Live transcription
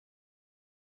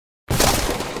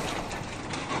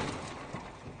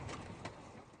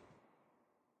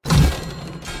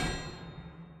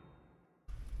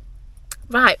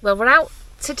Right, well, we're out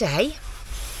today.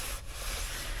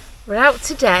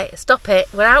 Stop it.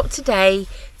 We're out today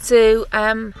to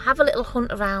have a little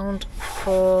hunt around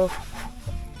for...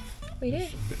 What are you doing?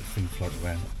 A bit of thing float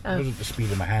around. Oh. It wasn't the speed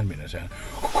of my hand making a sound.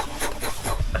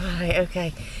 Right,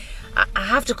 okay. I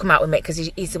have to come out with Mick because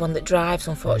he's the one that drives,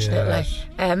 unfortunately.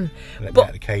 Let me but out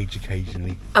of the cage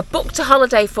occasionally. I booked a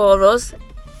holiday for us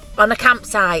on a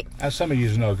campsite. As some of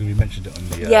you know, because we mentioned it on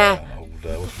the old,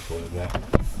 what's it called there?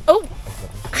 Oh!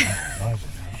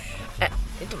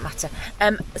 It doesn't matter.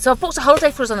 So I've booked a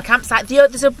holiday for us on a campsite.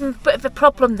 There's a bit of a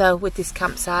problem though with this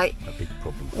campsite. A big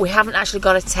problem. We haven't actually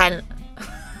got a tent.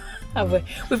 Have we?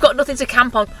 We've got nothing to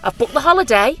camp on. I've booked the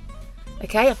holiday.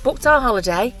 Okay, I've booked our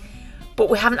holiday,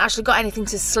 but we haven't actually got anything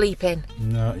to sleep in.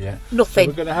 No, yeah. Nothing.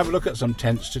 So we're going to have a look at some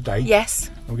tents today. Yes.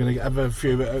 We're going to have a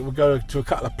few. We'll go to a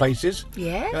couple of places.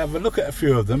 Yeah. We'll have a look at a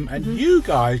few of them, and you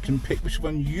guys can pick which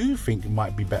one you think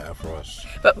might be better for us.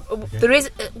 But there is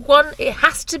one. It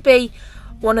has to be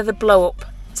one of the blow-up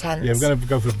tents. Yeah, we're going to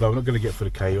go for the blow. We're not going to get for the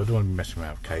cable. I don't want to be messing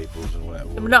around with cables and whatever.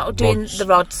 We're not doing the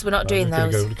rods. We're not doing we're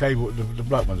those. Go with the cable. The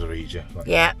blow-up ones are easier. Like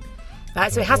yeah.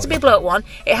 Right. So it has to be a blow-up one.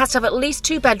 It has to have at least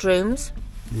 2 bedrooms.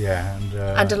 Yeah,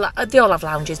 and they all have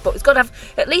lounges, but it's got to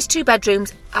have at least 2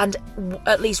 bedrooms and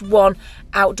at least 1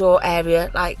 outdoor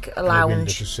area, like a lounge. A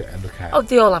window to sit and look out. Oh,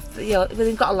 they all have.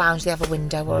 They've got a lounge. They have a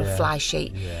window or a fly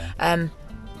sheet. Yeah.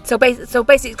 So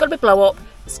basically, it's got to be blow up.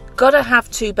 It's got to have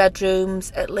 2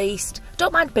 bedrooms at least.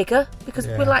 Don't mind bigger because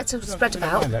we like to spread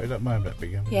about. We don't mind that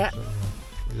bigger. Yeah.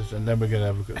 So, and then we're going to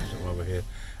have a look at some over here,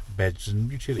 beds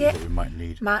and utilities that we might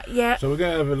need. Yeah. So we're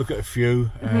going to have a look at a few.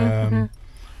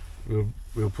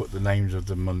 We'll put the names of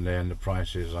them on there and the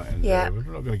prices. Like, and,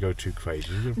 we're not going to go too crazy.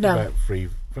 We're going to about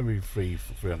probably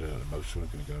 300 at the most. We're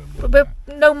not going to go more but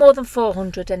no more than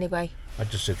 400 anyway. I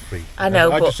just said 3. I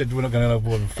know. I just said we're not going to go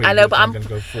more than 3. I know, but I'm going to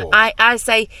go 4. I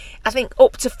say I think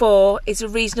up to 4 is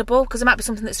reasonable because there might be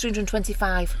something that's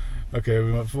 325. Okay,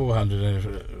 we want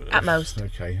 400 at most.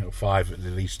 Okay, or 5 at the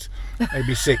least,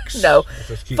 maybe 6. No,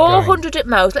 Let's keep 400 at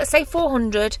most. Let's say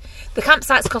 400. The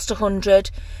campsites cost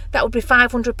 100. That would be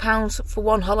 £500 for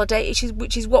one holiday,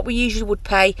 which is what we usually would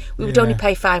pay. We would only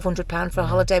pay £500 for a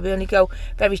holiday. We only go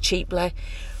very cheaply.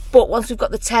 But once we've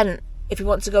got the tent, if we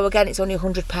want to go again, it's only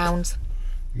 £100.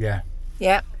 Yeah.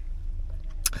 Yeah.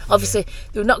 Obviously,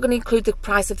 we're not going to include the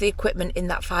price of the equipment in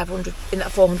that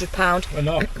 £400. We're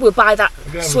not. We'll buy that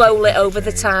slowly over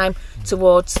the time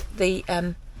towards the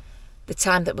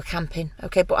time that we're camping.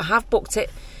 Okay, but I have booked it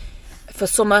for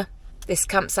summer. This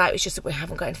campsite, it's just that we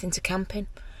haven't got anything to camp in.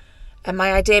 And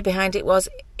my idea behind it was,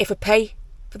 if I pay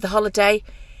for the holiday,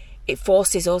 it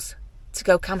forces us to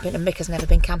go camping. And Mick has never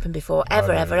been camping before,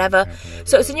 ever.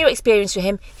 So it's a new experience for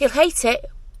him. He'll hate it,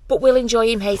 but we'll enjoy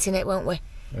him hating it, won't we?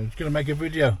 I'm just going to make a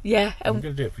video. Yeah. I'm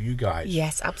going to do it for you guys.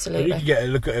 Yes, So absolutely. you can get a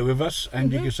look at it with us,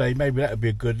 and you can say maybe that would be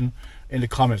a good one in the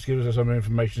comments. Give us some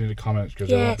information in the comments because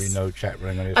there won't be no chat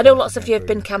ring on this. I know lots of you have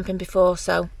been camping before,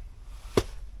 so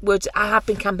I have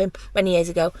been camping many years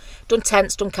ago. Done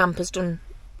tents, done campers, done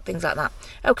things like that.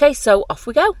 Okay, so off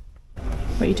we go.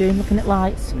 What are you doing? Looking at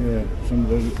lights? Yeah, some of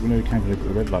those, we know camping with the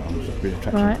red light on, so it's really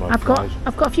attractive. Right,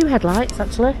 I've got a few headlights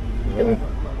actually. Yeah.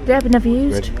 They've never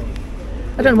used. Red.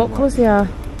 I don't know what colours they are.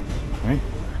 Eh? I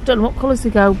don't know what colours they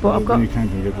go, but I've got. When you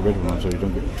camping, you get the red one on, so you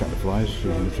don't get attract the flies. So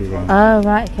you can see around. Oh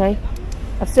right, okay.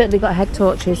 I've certainly got head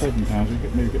torches.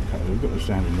 £7. Maybe get we've got the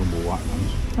standard normal white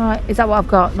ones. Right, is that what I've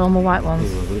got? Normal white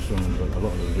ones. Yeah, well, this one, a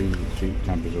lot of the really cheap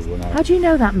campers have run out. How do you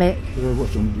know that, Mick? I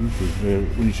watch on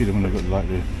YouTube when you see them when they've got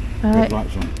the red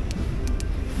lights on.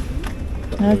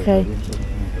 Okay.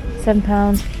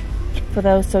 £7 for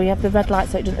those. So you have the red light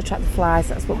so it doesn't attract the flies.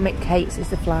 That's what Mick hates, is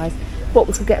the flies. But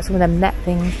we could get some of them net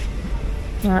things.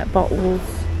 Right, bottles.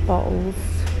 I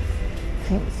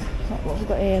think what we've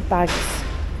got here, bags.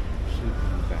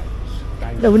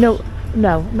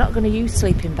 No, I'm not going to use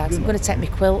sleeping bags. I'm going to take my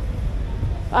quilt.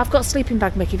 I've got a sleeping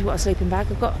bag, Mick, if you want a sleeping bag.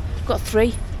 I've got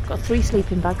 3. I've got 3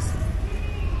 sleeping bags.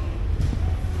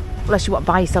 Unless you want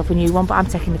to buy yourself a new one, but I'm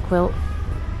taking the quilt.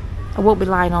 I won't be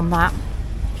lying on that.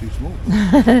 Too small.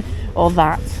 Or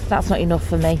that. That's not enough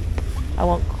for me. I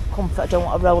want comfort. I don't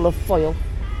want a roll of foil.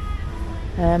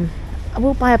 I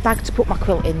will buy a bag to put my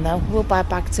quilt in though. I will buy a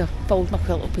bag to fold my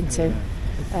quilt up into.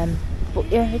 But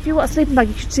yeah, if you want a sleeping bag,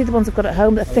 you should see the ones I've got at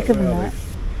home. They're thicker than that.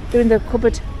 They're in the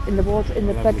cupboard, in the wardrobe, in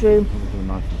the bedroom.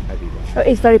 Oh, it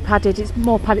is very padded. It's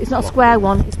more padded. It's not a square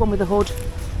one. It's one with a hood.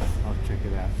 I'll check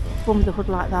it out. It's one with a hood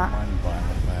like that.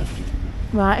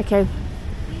 Right. Okay.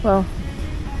 Well,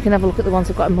 you can have a look at the ones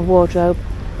I've got in my wardrobe.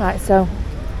 Right. So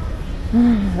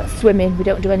that's swimming. We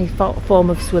don't do any form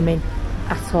of swimming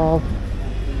at all.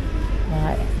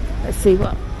 Right. Let's see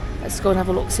let's go and have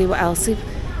a look, see what else.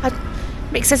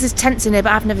 Mick says there's tents in here,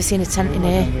 but I've never seen a tent in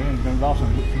here.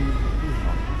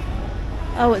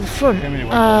 Oh, at the front.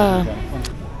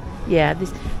 Yeah,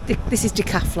 this is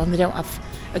Decathlon. They don't have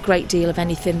a great deal of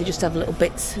anything. They just have little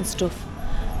bits and stuff.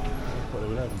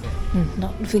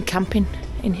 Nothing camping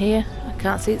in here. I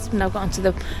can't see. It's now got onto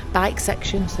the bike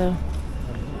section, so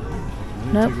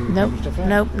nope,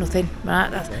 nothing.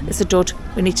 Right, it's a dud.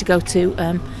 We need to go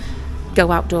to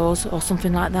Go Outdoors or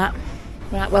something like that.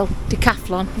 Right, well,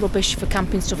 Decathlon, rubbish for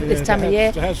camping stuff at this time of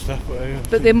year.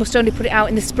 But they must only put it out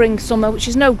in the spring, summer, which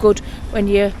is no good when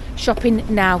you're shopping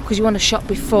now, because you want to shop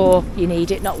before you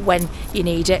need it, not when you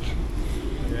need it.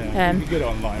 Yeah, you can get it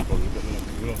online probably,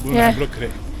 but we'll have a look at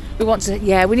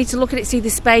it. We need to look at it, see the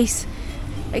space,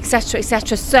 etc,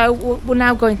 etc. So we're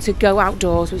now going to Go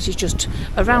Outdoors, which is just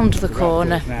around the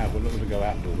corner. Now, but look at the Go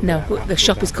Outdoors. No, the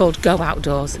shop is called Go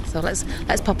Outdoors. So let's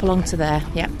pop along to there.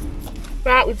 Yeah.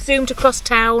 Right, we've zoomed across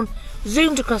town,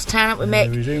 haven't we,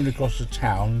 Mick? We zoomed across the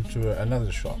town to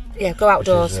another shop. Yeah, Go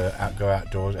Outdoors. Which is, Go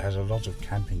Outdoors. It has a lot of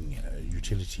camping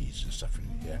utilities and stuff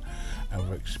in here, and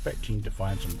we're expecting to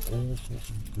find all sorts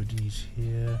of goodies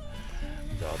here.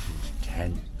 We've got these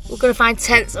tents. We're going to find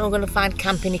tents and we're going to find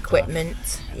camping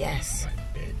equipment. Yes.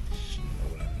 Beds and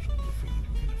all that sort of things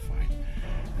we're going to find.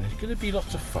 And it's going to be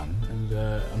lots of fun, and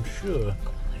I'm sure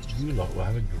you lot will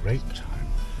have a great time.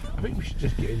 I think we should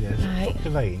just get in there. Right. Dr.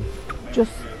 Lane.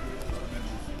 Just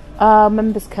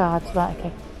members cards, right?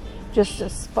 Okay. Just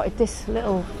spotted this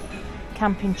little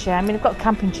camping chair. I mean, I've got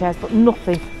camping chairs, but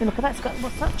nothing. I mean, look at that. It's got,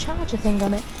 what's that charger thing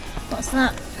on it? What's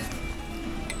that?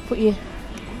 Put your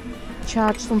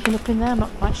charge something up in there. I'm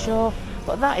not quite sure,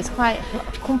 but that is quite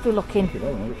comfy looking.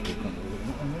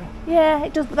 Yeah,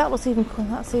 it does. But that's even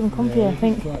comfier, I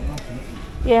think.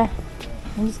 Yeah.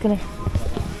 I'm just gonna.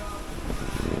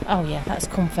 Oh yeah, that's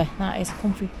comfy. That is a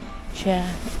comfy chair.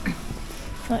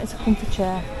 That is a comfy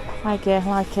chair. I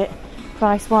like it.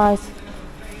 Price wise,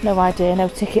 no idea. No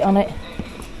ticket on it.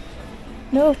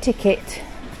 No ticket.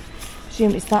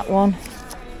 Assume it's that one.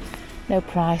 No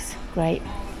price. Great.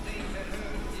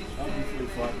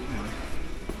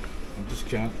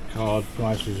 Discount card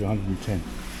price is 110.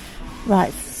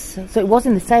 Right. So it was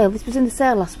in the sale. This was in the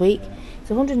sale last week. It's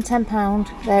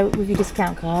 £110 there with your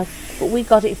discount card, but we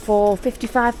got it for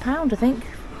 £55, I think,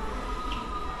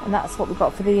 and that's what we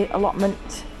got for the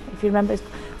allotment, if you remember.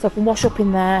 So I can wash up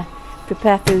in there,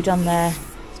 prepare food on there,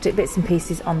 stick bits and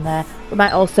pieces on there. We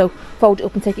might also fold it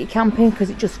up and take it camping, because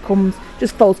it just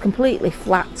folds completely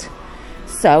flat.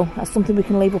 So that's something we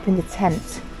can leave up in the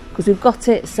tent, because we've got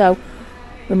it. So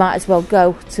we might as well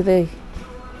go to the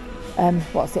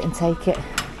what's it and take it.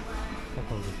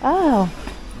 Oh.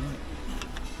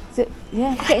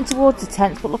 Yeah, getting towards the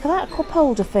tent, but look at that cup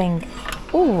holder thing.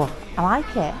 Oh, I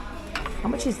like it. How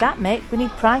much is that, Mick? We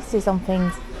need prices on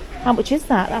things. How much is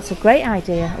that? That's a great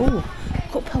idea. Oh,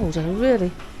 cup holder. I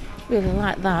really, really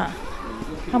like that.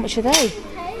 How much are they?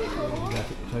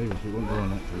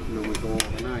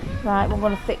 Right, we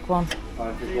want a thick one.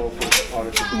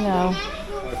 No.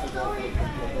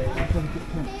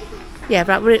 Yeah,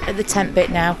 right, we're at the tent bit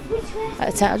now.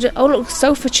 At the tent. Oh, look,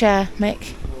 sofa chair,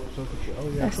 Mick.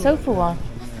 A sofa one.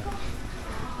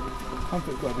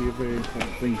 Comfort's got to be a very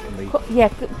important thing for me. Yeah,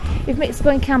 if Mick's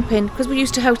going camping, because we're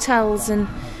used to hotels and,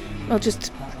 well,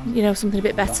 just, you know, something a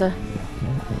bit better.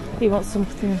 He wants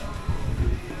something.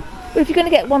 But if you're going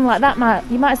to get one like that,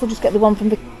 you might as well just get the one from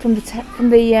the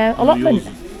allotment.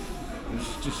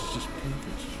 It's just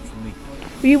perfect for me.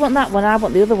 Well, you want that one, I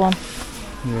want the other one.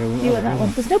 Yeah, you want that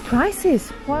one. There's no prices.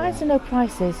 Why is there no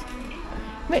prices?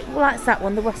 Mick likes that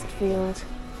one, the Westfield.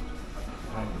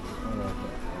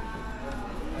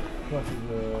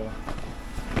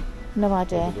 No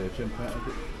idea.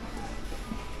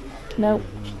 No.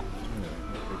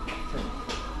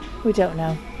 We don't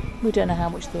know. We don't know how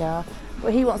much they are.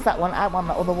 But he wants that one. I want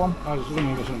that other one. I was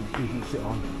wondering if something you can sit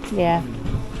on. Yeah.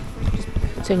 Just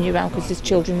turn you around, because there's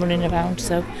children running around.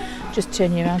 So just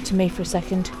turn you around to me for a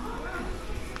second.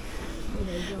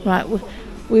 Right.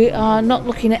 We are not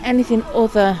looking at anything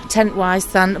other tent-wise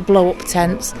than blow-up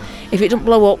tents. If it doesn't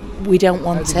blow up, we don't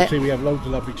want it. See, we have loads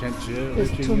of lovely tents here.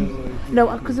 No,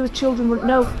 because there was children.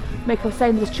 No, Mick was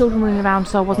saying there was children running around,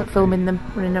 so I wasn't filming them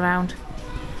running around.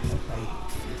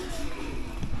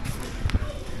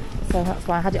 So that's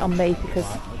why I had it on me,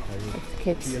 because of the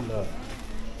kids.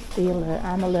 The alert.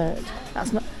 I'm alert.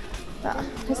 That's not.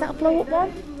 Is that a blow-up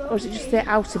one, or is it just the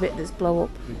outer bit that's blow-up?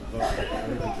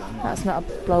 That's not a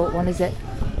blow-up one, is it?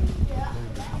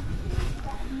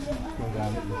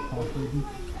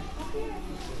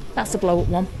 That's a blow-up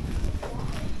one.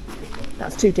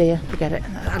 That's too dear. Forget it. I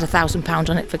had £1,000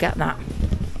 on it. Forget that.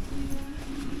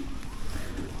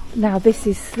 Now this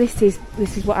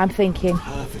is what I'm thinking.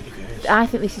 Perfect. I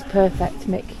think this is perfect,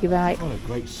 Mick. You're right. What a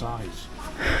great size.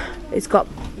 It's got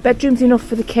bedrooms enough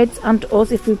for the kids and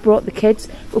us if we brought the kids.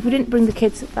 But if we didn't bring the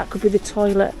kids, that could be the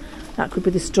toilet, that could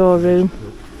be the storeroom.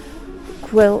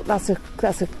 Quilt, that's a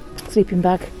sleeping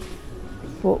bag.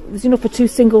 But there's enough for 2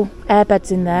 single air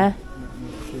beds in there.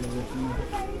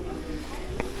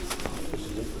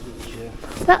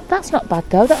 That's not bad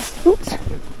though. That's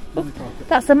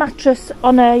a mattress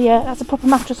on a that's a proper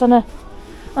mattress on a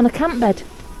camp bed.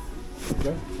 Look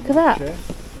at that.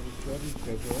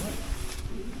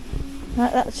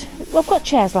 Right, well, I've got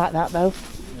chairs like that though.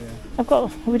 Yeah.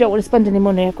 We don't want to spend any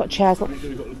money. I've got chairs. Look.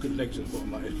 You've got good legs at the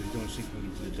bottom like this, but you don't want to sink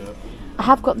into the dirt. I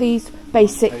have got these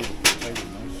basic.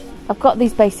 I've got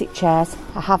these basic chairs.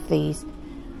 I have these.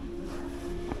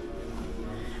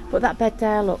 But that bed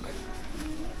there, look.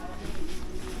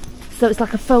 So it's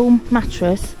like a foam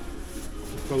mattress.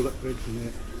 Fold up bed, isn't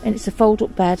it? And it's a fold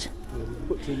up bed. Yeah,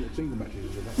 put single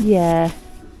mattresses in that. Yeah.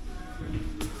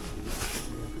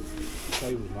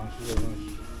 Table's nice, it's a nice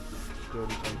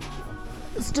sturdy table.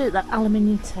 Let's do that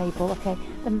aluminium table, okay.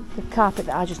 The carpet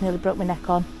that I just nearly broke my neck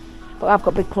on. But I've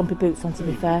got big clumpy boots on, to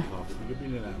be fair.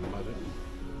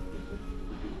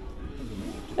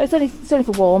 It's only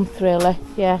for warmth, really,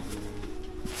 yeah.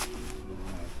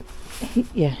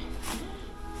 Yeah.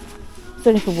 It's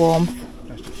only for warmth.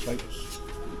 Plastic slates.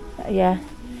 Yeah.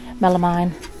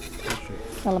 Melamine.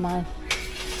 Melamine.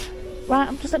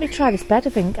 Right, just let me try this bed, I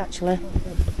think, actually.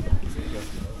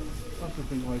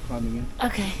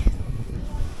 Okay.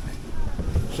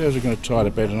 Sarah's going to try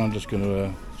the bed and I'm just going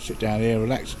to sit down here and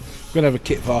relax. We're going to have a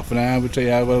kit for half an hour, we'll tell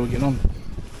you how well we're getting on.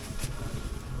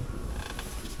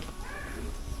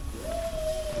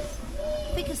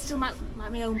 I think it's still like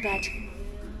my own bed.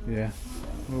 Yeah.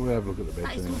 Well, we'll have a look at the bed.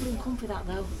 That is lovely and comfy, that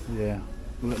though. Yeah.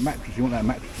 Well, that mattress, you want that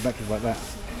mattress like that?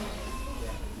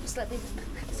 Just let me,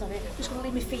 sorry, I'm just going to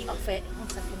leave my feet off it. 1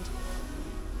 second.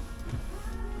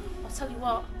 I'll tell you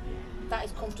what, that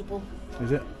is comfortable.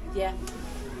 Is it? Yeah.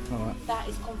 Alright. That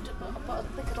is comfortable. But I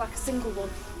think I'd like a single one.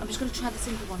 I'm just going to try the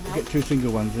single one now. Get 2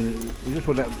 single ones and you just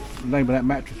want that name of that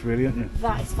mattress really, aren't you?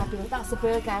 That is fabulous. That's a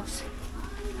Berghaus.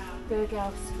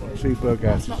 Berghaus. See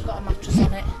Berghaus. It's not got a mattress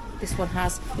on it. This one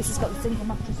has. This has got the single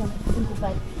mattress on it, the single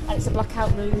bed, and it's a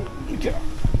blackout room. Yeah,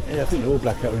 I think they're all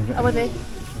blackout rooms. Oh, are they?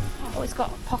 Oh, it's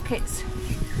got pockets.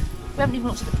 We haven't even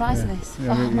looked at the price of this.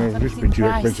 Yeah, oh, no, this would be too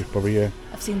expensive probably, yeah.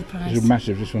 I've seen the price. This is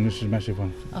massive, this is a massive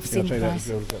one. I've seen the price.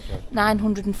 That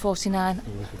 949.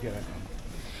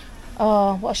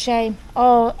 Oh, what a shame.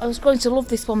 Oh, I was going to love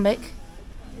this one, Mick.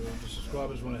 The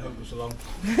subscribers want to help us along.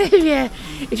 Yeah,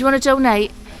 if you want to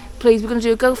donate, please, we're going to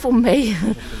do a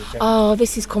GoFundMe. Oh,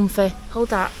 this is comfy. Hold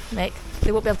that, Mick.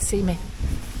 They won't be able to see me.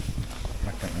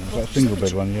 Is that a single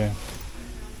bed one, yeah.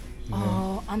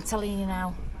 Oh, I'm telling you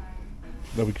now.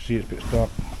 There we can see it's a bit dark.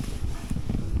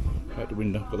 Out the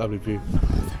window, but lovely view.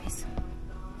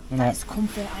 That's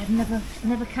comfy. I've never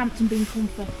camped and been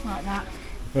comfy like that.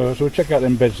 So we'll check out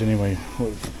them beds anyway.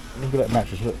 Look at that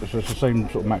mattress. So it's the same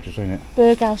sort of mattress, ain't it?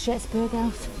 Berghaus, yeah, it's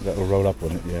Berghaus. That will roll up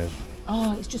on it, yes.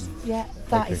 Oh, it's just, yeah,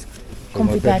 that is So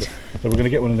comfy bed. So we're going to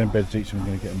get one of them beds each and we're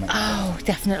going to get a mattress. Oh,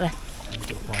 definitely.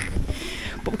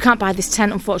 But we can't buy this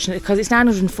tent, unfortunately, because it's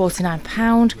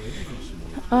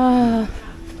 £949.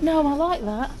 No, I like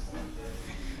that.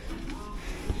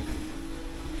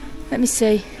 Let me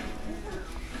see.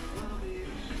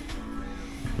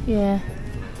 Yeah.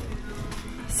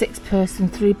 6-person,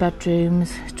 3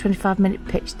 bedrooms, 25-minute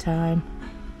pitch time.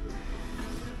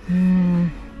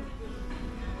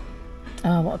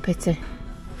 Oh, what a pity.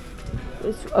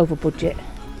 It's over budget.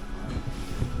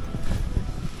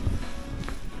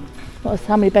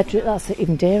 How many bedrooms? That's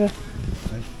even dearer.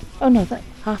 Okay. Oh no, that's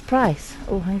half price.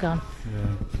 Oh, hang on.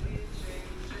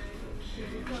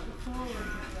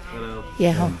 Yeah.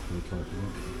 Yeah.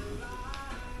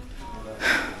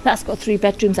 That's got 3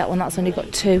 bedrooms, that one. That's only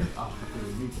got 2.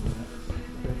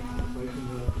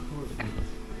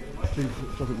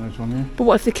 Nice one, yeah. But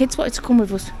what if the kids wanted to come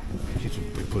with us? Kids will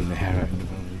be pulling their hair out in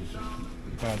one of these.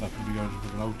 Bad enough to be going to an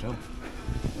hotel.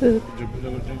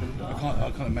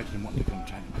 I can't imagine them wanting to come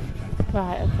tent.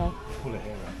 Right, okay. Pull their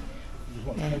hair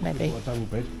out. Yeah, maybe. A double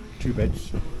bed, 2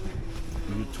 beds,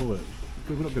 and a toilet.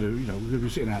 We're not going to, we're going to be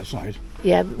sitting outside.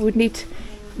 Yeah,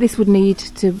 this would need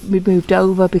to be moved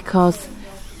over because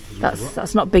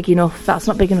that's not big enough. That's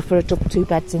not big enough for 2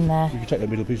 beds in there. You can take that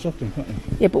middle piece off then, can't you?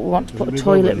 Yeah, but we want to put a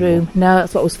toilet room. No,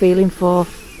 that's what I was feeling for.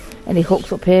 Any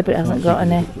hooks up here, but it hasn't got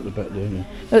any.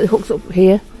 No, it hooks up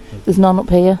here. There's none up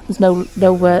here. There's no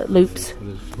loops.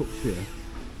 There's hooks here.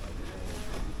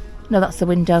 No, that's the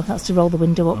window. That's to roll the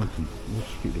window up. We'll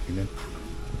just keep looking then.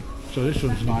 So this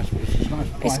one's nice, but it's a nice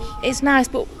price. It's nice,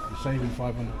 but You're saving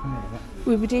 £500.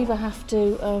 we would either have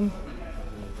to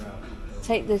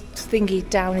take the thingy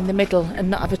down in the middle and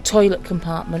not have a toilet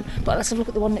compartment. But let's have a look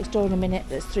at the one next door in a minute.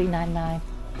 That's $399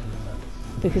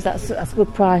 because that's a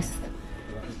good price.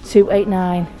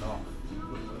 $289.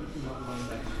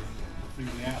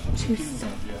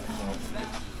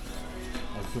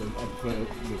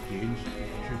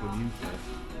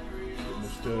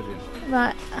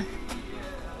 Right.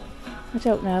 I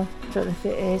don't know. I don't know if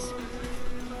it is.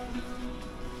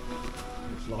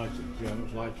 It's lighter. See how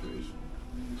much lighter it is.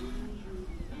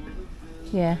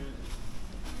 Yeah.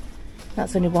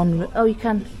 That's only one room. Oh, you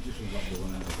can.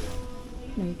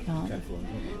 No, you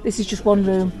can't. This is just one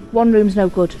room. One room's no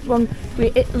good.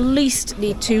 We at least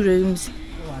need 2 rooms.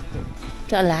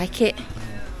 Don't like it.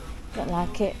 Don't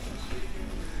like it.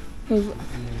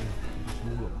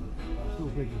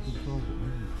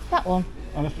 That one.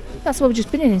 That's where we've just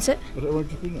been in, isn't it?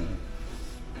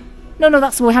 No,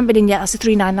 that's the one we haven't been in yet. That's the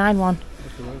 $399 one.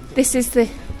 This is the.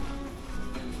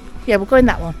 Yeah, we'll go in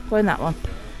that one. Go in that one.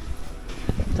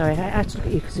 Sorry, I had to look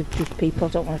at you because of people.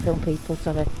 I don't want to film people.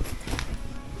 Sorry.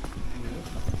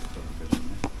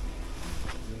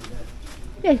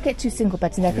 Yeah, you get 2 single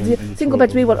beds in there. Because the single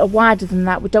beds we want are wider than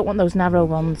that. We don't want those narrow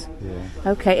ones. Yeah.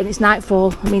 Okay, and it's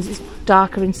nightfall. It means it's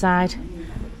darker inside.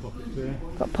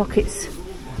 Got pockets.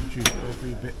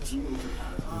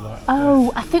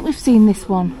 Oh, I think we've seen this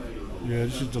one. Yeah,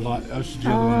 this is the light. This is the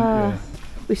other one. Yeah.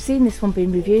 We've seen this one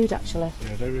being reviewed actually.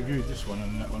 Yeah, they reviewed this one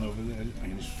and that one over there. I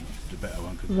mean, this is the better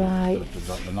one. Right.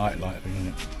 The night light thing, isn't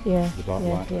it? Yeah. The dark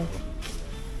light. Yeah.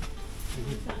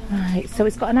 Right, so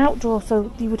it's got an outdoor,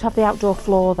 so you would have the outdoor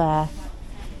floor there.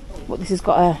 But this has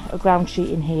got a ground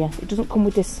sheet in here. It doesn't come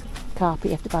with this carpet,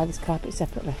 you have to buy this carpet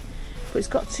separately. But it's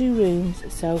got 2 rooms,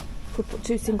 so we could put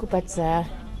 2 single beds there.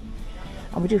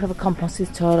 And we do have a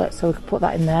composite toilet, so we could put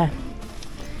that in there.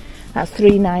 That's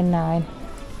 $399.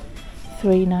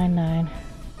 $399.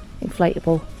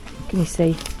 Inflatable. Can you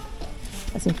see?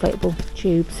 That's inflatable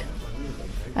tubes.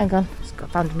 Hang on, I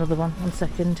found another one. 1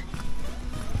 second.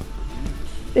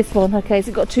 This one, okay, has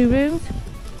it got 2 rooms?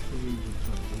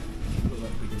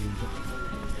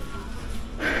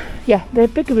 Yeah, they're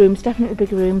bigger rooms, definitely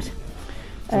bigger rooms.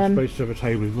 Space to have a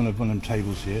table, one of them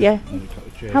tables here. Yeah.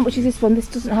 How much is this one? This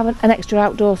doesn't have an extra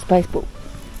outdoor space, but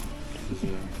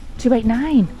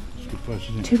 $289.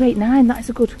 $289. That is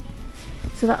a good.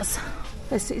 So that's.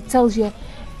 It tells you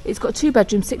it's got 2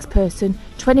 bedrooms, 6 person,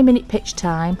 20-minute pitch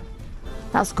time.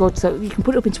 That's good. So you can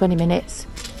put it up in 20 minutes.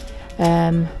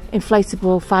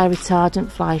 Inflatable, fire retardant,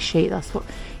 fly sheet. That's what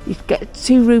you get.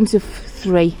 2 rooms of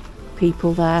 3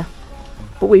 people there.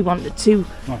 But we want the 2.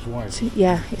 Nice wide.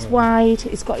 Yeah, it's wide.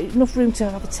 It's got enough room to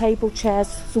have a table, chairs,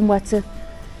 somewhere to,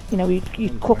 you know, you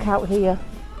cook out here.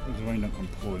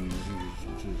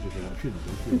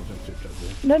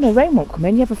 No, rain won't come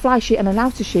in. You have a fly sheet and an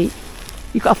outer sheet.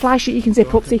 You've got a fly sheet you can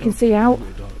zip up so you can see out.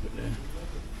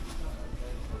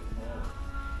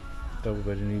 Double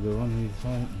bed in either one, either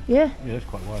side. Yeah. Yeah, that's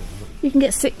quite wide. You can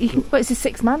get 6. Well, it's a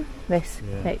 6-man. This,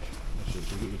 yeah. Nick. That's it,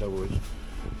 so you get your double beds.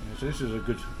 So this is a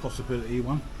good possibility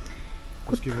one.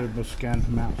 Let's give it a scan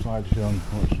from outside.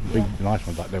 Big, nice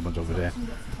ones like them ones over there.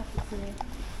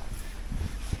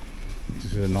 This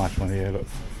is a nice one here. Look,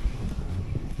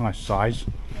 nice size.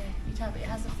 Yeah, it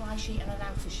has a fly sheet and an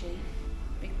outer sheet.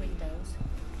 Big windows.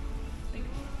 Big,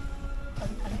 and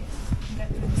you can get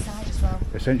through the side as well.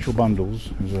 Essential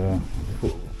bundles is a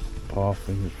footpath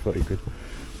thing. It's pretty good.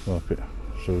 Carpet.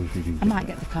 So if you can. I might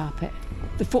get the carpet.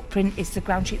 The footprint is the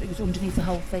ground sheet that goes underneath the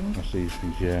whole thing. That's these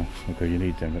things, yeah. Okay, you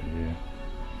need them, yeah.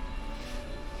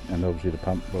 And obviously the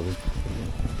pump, probably.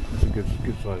 That's a good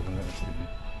size one.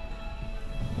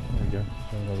 There we go.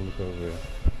 So another look over there.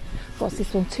 What's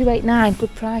this one? $289.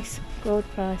 Good price. Good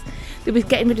price. They'll be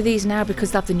getting rid of these now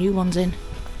because they have the new ones in.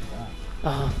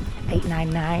 Oh,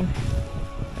 $899.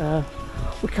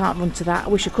 We can't run to that. I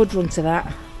wish I could run to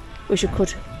that. Wish I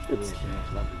could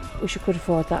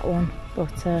afford that one.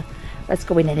 But let's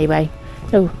go in anyway.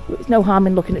 No, there's no harm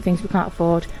in looking at things we can't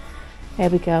afford. There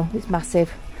we go. It's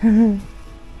massive. We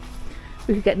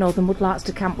could get Northern Mudlarks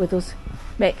to camp with us.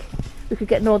 Mick, we could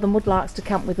get Northern Mudlarks to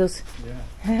camp with us.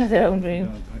 Yeah. Their own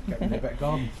room. Back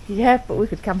garden. Yeah, but we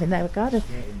could camp in their garden.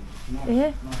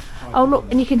 Yeah. Oh look,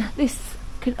 and you can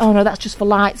oh no, that's just for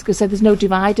lights because there's no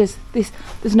dividers.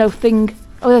 There's no thing.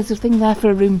 Oh, there's a thing there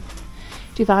for a room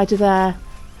divider there.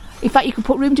 In fact, you can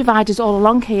put room dividers all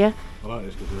along here. I like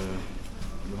this because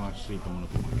when I sleep, I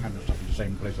want to put my camera stuff in the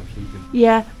same place I'm sleeping.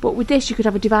 Yeah, but with this, you could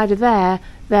have a divider there,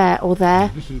 or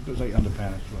there. This is £800 as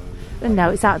well.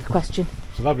 No, it's out of the question.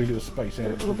 It's a lovely little space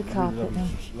there. Lovely carpet.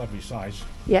 Lovely size.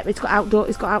 Yeah, it's got outdoor.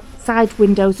 It's got outside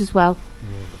windows as well.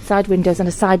 Yeah. Side windows and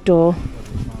a side door.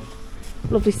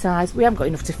 Lovely size. We haven't got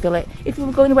enough to fill it. If we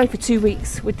were going away for 2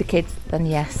 weeks with the kids, then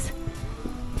yes.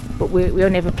 But we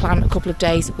only ever plan a couple of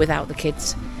days without the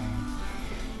kids.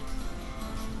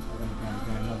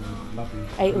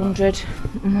 800.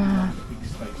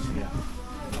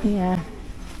 Yeah.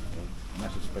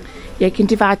 Yeah, you can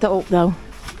divide that up though.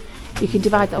 You can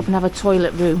divide that up and have a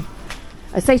toilet room.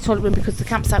 I say toilet room because the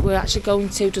campsite we're actually going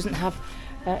to doesn't have.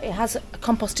 It has a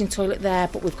composting toilet there,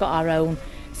 but we've got our own,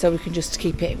 so we can just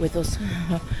keep it with us.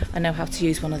 I know how to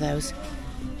use one of those.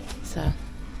 So,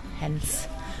 hence.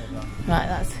 Right,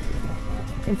 that's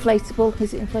inflatable.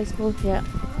 Is it inflatable? Yeah.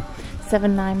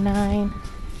 $7.99.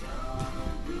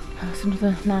 That's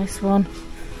another nice one.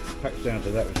 Packs down to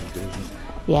that, which is good, isn't it?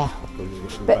 Yeah.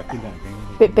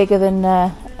 Bit bigger than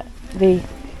the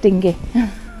dinghy.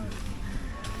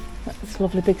 That's a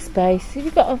lovely big space.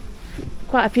 You've got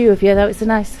quite a few of you though. It's a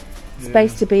nice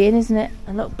space to be in, isn't it?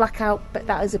 And look, blackout. But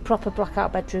that is a proper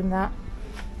blackout bedroom. That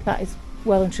is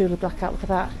well and truly blackout. Look at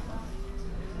that.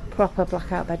 Proper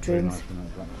blackout bedrooms. Nice,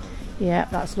 yeah,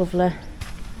 that's lovely.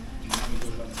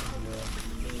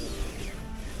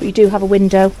 But you do have a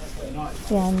window.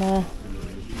 Yeah, and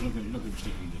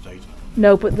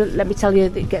no, but let me tell you,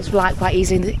 it gets light quite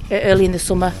easy early in the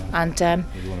summer, and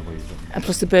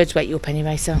plus the birds wake you up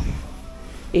anyway. So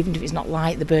even if it's not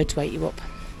light, the birds wake you up,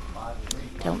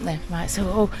 don't they? Right.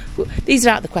 So these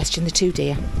are out of the question, the 2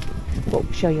 deer. But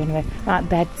I'll show you anyway. Right,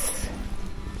 beds.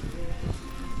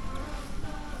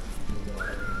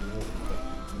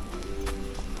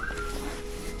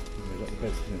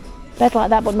 Bed like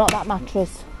that, but not that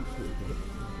mattress.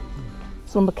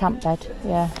 Slumber camp bed,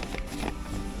 yeah.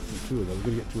 2 of those. We're going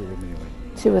to get 2 of them anyway.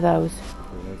 2 of those.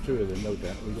 2 of them, no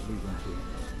doubt. We've got these ones too.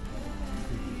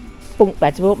 Bunk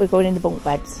beds. We won't be going in the bunk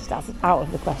beds. That's out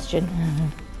of the question.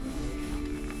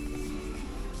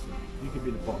 You could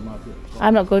be the bottom half.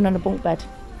 I'm not going on a bunk bed.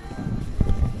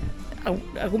 I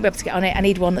won't be able to get on it. I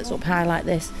need one that's up high like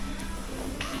this.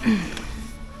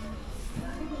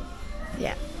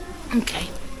 Yeah. Okay.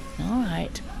 All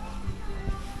right.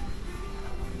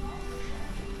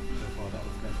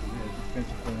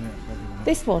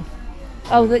 This one?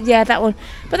 Oh, yeah, that one.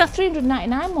 But that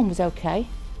 $399 one was okay.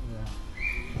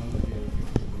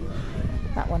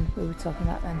 That one we were talking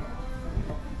about then.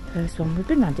 First one. We've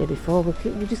been round here before.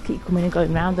 We just keep coming and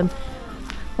going round them.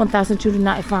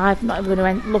 $1,295. Not even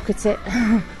going to look at it.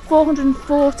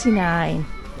 $449.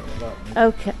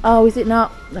 Okay. Oh, is it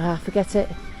not? Forget it.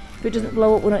 If it doesn't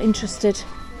blow up, we're not interested.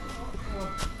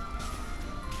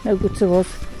 No good to us.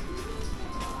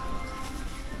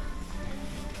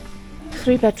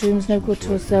 3 bedrooms, no good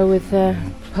to us though. With we're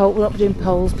not doing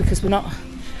poles because we're not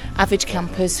avid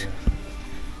campers.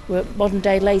 We're modern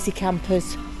day lazy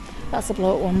campers. That's a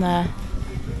blow up one there.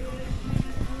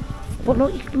 But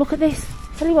look at this.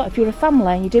 Tell you what, if you're a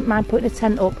family and you didn't mind putting a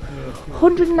tent up,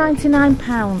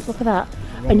 £199. Look at that.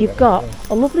 And you've got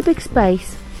a lovely big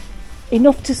space,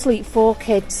 enough to sleep 4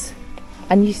 kids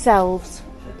and yourselves.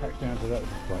 It packs down to that.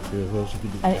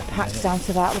 And it packs down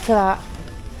to that. Look at that.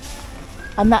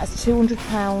 And that's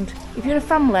 £200. If you're a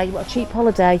family, you've got a cheap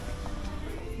holiday.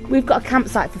 We've got a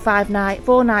campsite for 5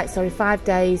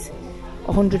 days,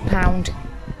 £100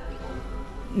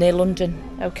 near London.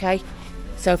 Okay,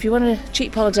 so if you want a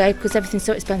cheap holiday, because everything's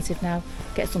so expensive now,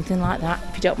 get something like that.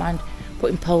 If you don't mind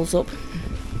putting poles up.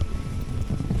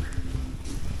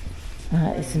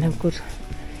 It's no good.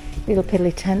 Little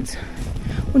piddly tent.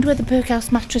 Wonder where the Berghaus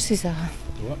mattresses are.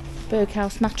 What?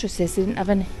 Berghaus mattresses. They didn't have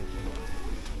any.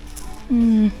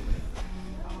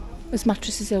 There's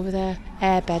mattresses over there.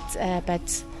 Air beds.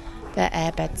 They're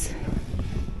air beds.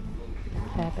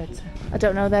 I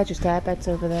don't know, they're just air beds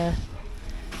over there.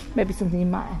 Maybe something you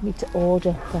might need to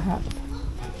order, perhaps.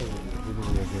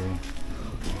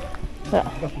 But,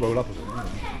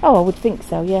 oh, I would think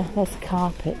so, yeah. There's the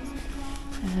carpet.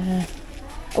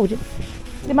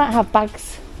 They might have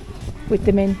bags with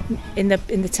them in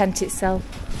the tent itself.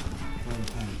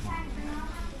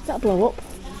 Does that blow up?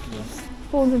 Yes.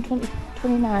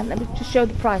 $429. Let me just show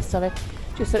the price, sorry,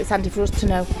 just so it's handy for us to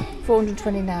know.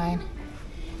 $429.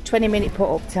 20-minute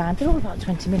put up time. They're all about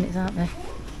 20 minutes, aren't they?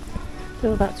 They're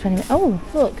all about 20 minutes. Oh,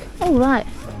 look. Oh, right.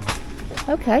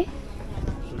 Okay.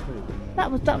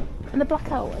 That was that, and the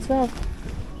blackout as well.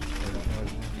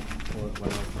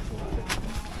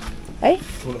 Hey?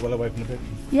 Toilet well away from the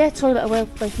bedroom. Yeah, toilet away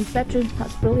from the bedroom.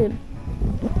 That's brilliant.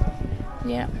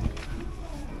 Yeah.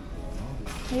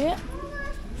 Yeah.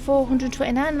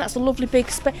 $429. That's a lovely big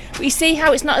space. But you see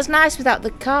how it's not as nice without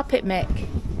the carpet, Mick?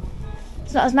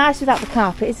 It's not as nice without the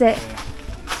carpet, is it?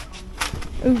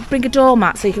 Bring a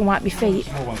doormat so you can wipe your feet.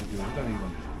 Small ones, you don't need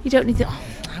one. You don't need the... Oh,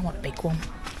 I want a big one.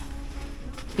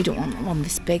 You don't want one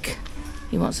this big.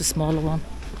 He wants a smaller one.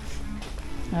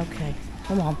 Okay,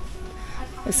 come on.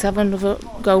 Let's have another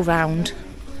go round.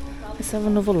 Let's have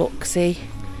another look, see.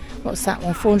 What's that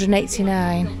one?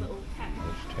 489.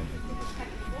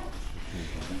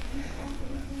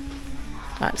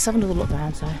 Right, let's have another look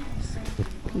round, sorry.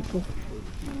 People.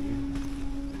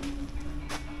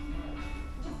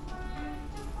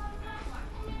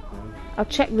 I'll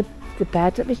check the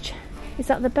bed. Let me is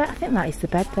that the bed? I think that is the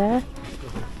bed there.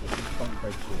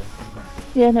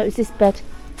 Yeah, no, it's this bed.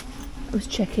 I was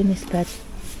checking this bed.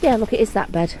 Yeah, look, it is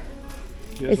that bed.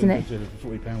 Yeah, isn't it?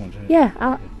 £40 ones, isn't it?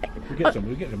 Yeah.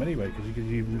 We'll get them anyway, because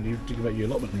you think about your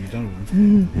allotment when you're done with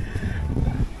them.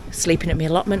 Sleeping at my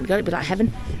allotment, got it be like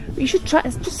heaven. But you should try,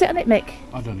 just sit on it, Mick.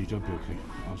 I don't need to, I'll be okay.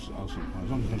 I'll sit, as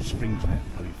long as there's springs in it,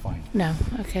 I'll be fine. No,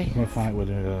 okay. I'm going to find out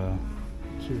whether,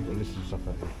 see what list and stuff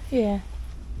out here. Yeah.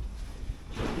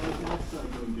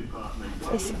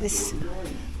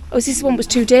 This one was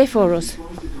too dear for us.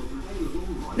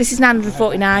 This is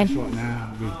 949. That's right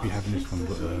now, we'll be having this one,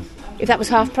 but... if that was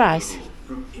half price?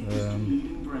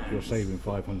 You're saving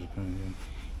 £500,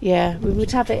 yeah, we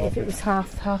would have it if it was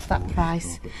half that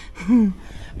price.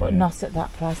 But not at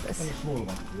that price.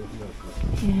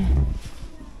 Yeah.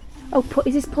 Oh,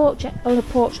 is this porch? Oh, the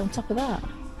porch on top of that.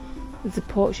 There's a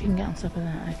porch you can get on top of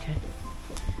that. Okay.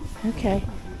 Okay.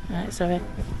 Right, sorry.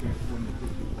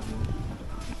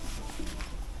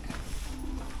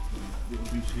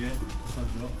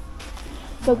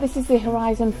 So this is the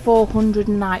Horizon 400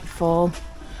 Nightfall.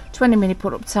 20-minute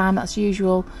put up time, that's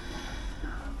usual.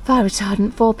 Fire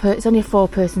retardant, it's only a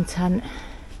 4-person tent.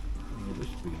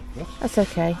 That's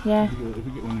okay, yeah. If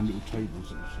we get one of them little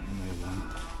tables or something,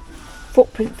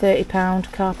 Footprint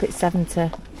 £30, carpet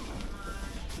 70.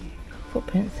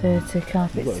 Footprint 30,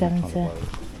 carpet 70.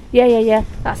 Yeah.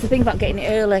 That's the thing about getting it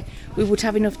early. We would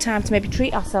have enough time to maybe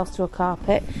treat ourselves to a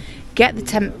carpet, get the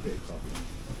tent,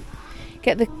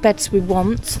 get the beds we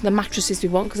want, the mattresses we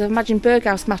want, because I imagine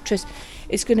Berghaus mattress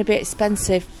is going to be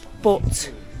expensive,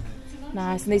 but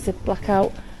nice. And these are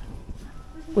blackout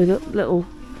with a little,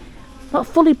 not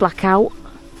fully blackout,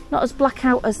 not as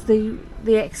blackout as the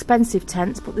expensive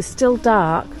tents, but they're still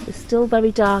dark. They're still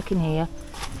very dark in here.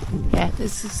 Yeah,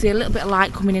 there's see a little bit of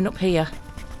light coming in up here.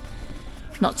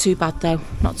 Not too bad though,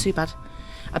 not too bad.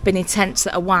 I've been in tents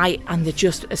that are white and they're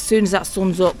just, as soon as that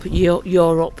sun's up,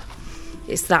 you're up.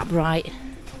 It's that bright.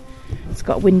 It's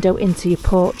got a window into your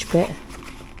porch bit.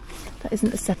 That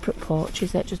isn't a separate porch,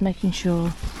 is it? Just making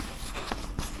sure.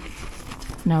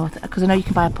 No, because I know you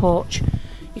can buy a porch.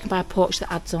 You can buy a porch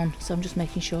that adds on, so I'm just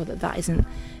making sure that that isn't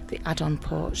the add-on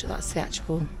porch. That's the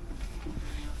actual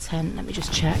tent. Let me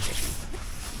just check.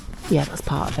 Yeah, that's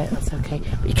part of it. That's okay.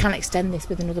 But you can extend this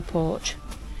with another porch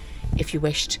if you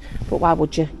wished. But why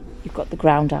would you? You've got the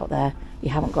ground out there. You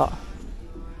haven't got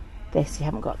this. You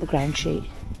haven't got the ground sheet.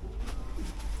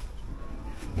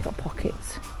 You've got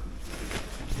pockets.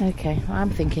 Okay, well,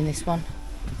 I'm thinking this one.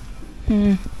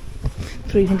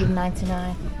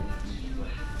 399.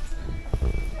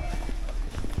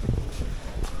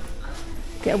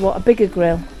 Get a bigger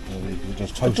grill.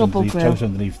 Just a double grill. Toast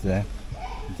underneath there.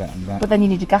 That. But then you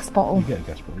need a gas bottle. You get a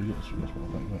gas bottle. You get a gas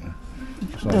bottle, don't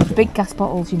you? Those big gas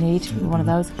bottles you need. One of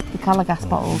those. The colour gas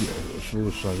bottles. Small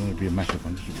size. It won't be a massive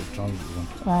one. Just a tiny one.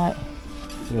 Right.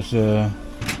 So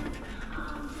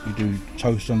you do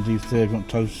toast underneath there. If you want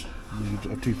toast, you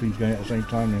have two things going at the same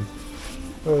time. Then.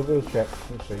 We'll check.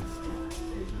 Let's see.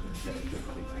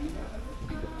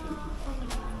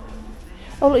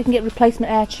 Oh look, you can get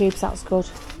replacement air tubes. That's good.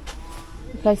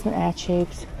 Replacement air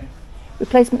tubes.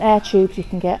 Replacement air tubes you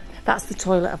can get. That's the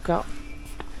toilet I've got.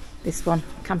 This one,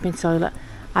 camping toilet.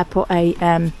 I put a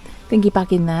thingy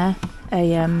bag in there,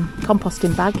 a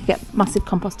composting bag. You get massive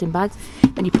composting bags,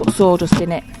 and you put sawdust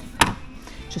in it,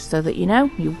 just so that you know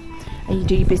you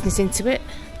do your business into it.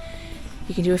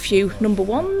 You can do a few number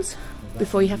ones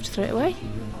before you have to throw it away,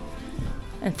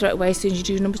 and throw it away as soon as you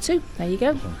do number 2. There you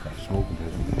go.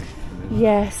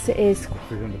 Yes, it is.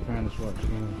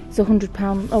 It's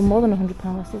 £100. Oh, more than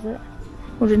 £100 less, is it?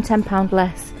 £110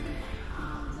 less.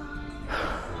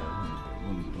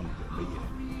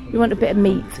 You want a bit of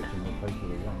meat?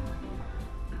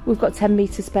 We've got 10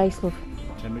 metre space, love.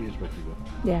 10 metre space you've got?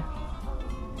 Yeah.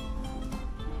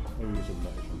 Maybe it's a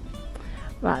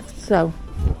right, so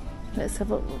let's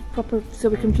have a proper, so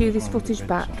we can view this footage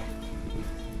back.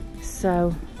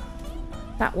 So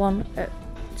that one at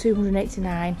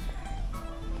 289.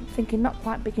 Thinking not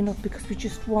quite big enough because we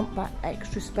just want that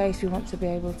extra space. We want to be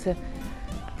able to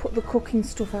put the cooking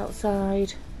stuff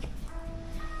outside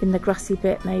in the grassy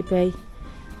bit, maybe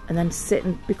and then sit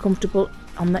and be comfortable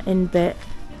on the in bit.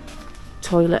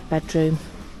 Toilet, bedroom.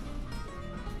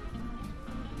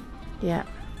 Yeah.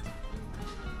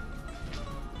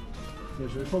 Yeah,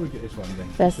 so we'll probably get this one then.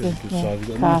 There's the carpet. We've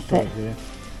got a nice here.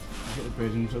 We've got the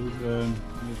bedroom, so we've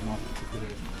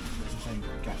it's the same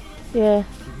gap. Yeah. So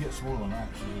you can get smaller one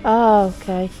actually. Oh,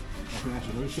 okay. I think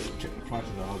actually, let's check the price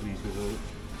of the Harveys because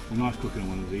a nice cooking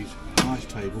one of these. A nice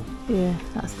table. Yeah,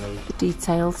 that's the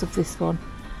details of this one.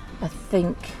 I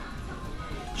think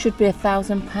should be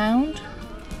 £1,000.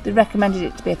 They recommended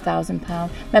it to be £1,000.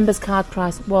 Members card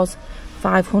price was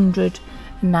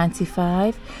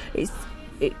 £595. If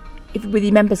with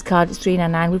your members card it's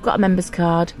 £399. We've got a members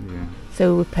card,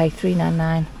 so we'll pay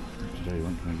 £399. Today you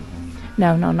want to make it home?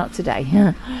 No, not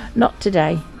today. Not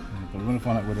today. Yeah, but we want to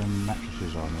find out where the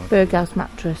mattresses are. Right? Berghaus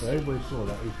mattress. So everybody saw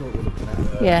that. We thought we were looking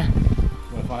at. Yeah. We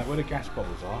want to find out where the gas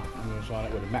bottles are, and we want to find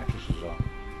out where the mattresses are.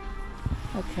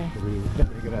 Okay. So we're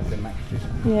definitely going to have the mattresses.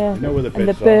 Yeah. We know where the beds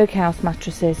and the Berghaus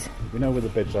mattresses. We know where the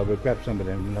beds are. We'll grab some of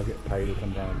them, and they'll get paid. We'll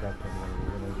come down and grab them.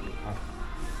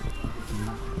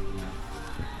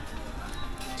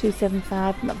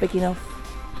 £275, not big enough.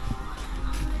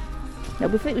 No,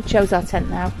 we think we chose our tent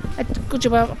now. Good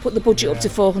job, I put the budget up to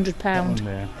 £400. That one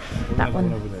there. That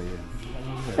one. Over there,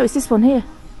 yeah. Oh, it's this one here.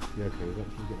 Yeah, okay, we'll get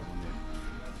that one there.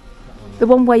 The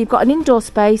one where you've got an indoor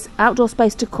space, outdoor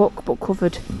space to cook, but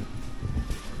covered.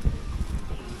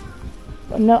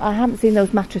 No, I haven't seen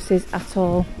those mattresses at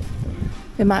all.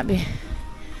 There might be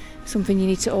something you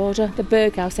need to order. The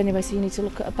Berghaus anyway, so you need to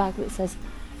look at a bag that says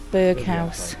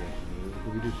Berghaus.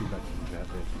 We do see mattresses out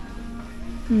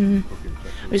there.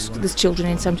 There's children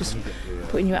in, so I'm just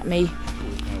putting you at me.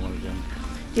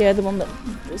 Yeah, the one that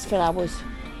was for ours.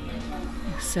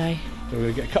 So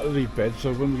we'll get a couple of these beds,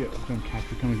 so when we get some cash,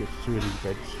 we come and get 2 of these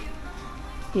beds.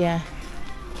 Yeah.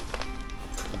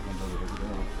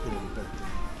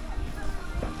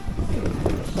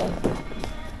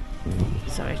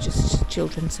 Sorry, just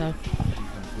children, so.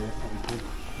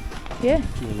 Yeah.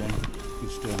 2 of them,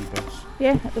 good sturdy beds.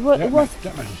 Yeah, it was.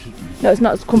 That mattress is. No, it's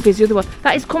not as comfy as the other one.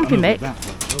 That is comfy, Mick. That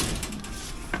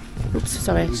Oops,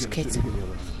 sorry, just kids.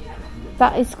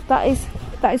 That is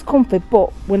comfy,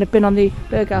 but when I've been on the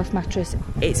Berghaus mattress,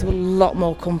 it's a lot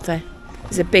more comfy.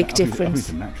 There's a big difference.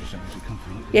 The mattress makes it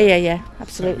comfy. Yeah,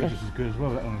 absolutely. This is good as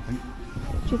well. That one, I think.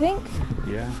 Do you think?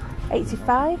 Yeah.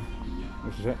 85?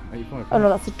 Which is that? 85. Oh no,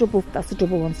 that's a double. That's a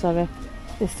double one. Sorry,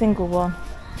 the single one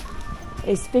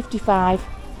is 55.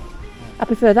 I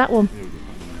prefer that one.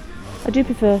 I do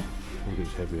prefer.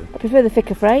 It's heavier. I prefer the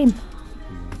thicker frame.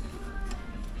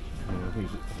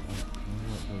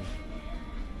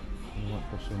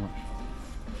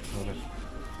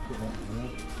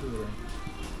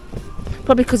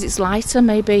 Probably because it's lighter.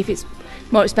 Maybe if it's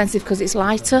more expensive because it's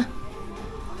lighter.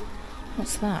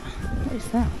 What's that? What is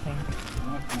that thing?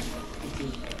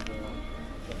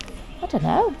 I don't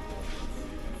know.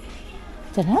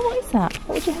 What is that?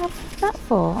 What would you have that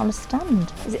for on a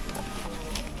stand? Is it?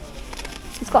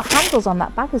 It's got handles on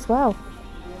that bag as well.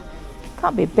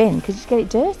 Can't be a bin because you get it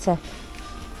dirty.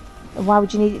 And why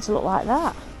would you need it to look like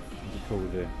that?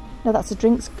 No, that's a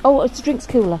drinks. Oh, it's a drinks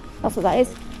cooler. That's what that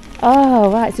is.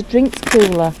 Oh, right, it's a drinks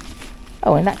cooler.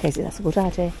 Oh, in that case, that's a good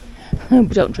idea. We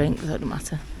don't drink, so it doesn't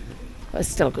matter. But it's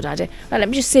still a good idea. Right, let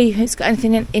me just see if it's got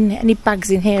anything in any bags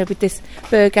in here with this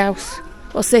Berghaus.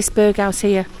 What's this Berghaus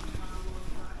here?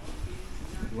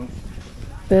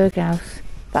 Berghaus.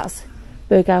 That's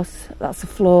Berghaus. That's the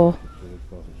floor.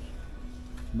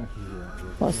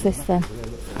 What's this then?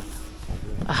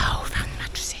 Oh, found the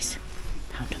mattresses.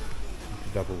 Found them.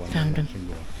 Double one. Found them.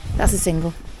 That's a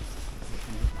single.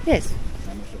 Yes.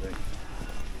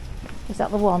 Is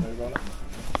that the one?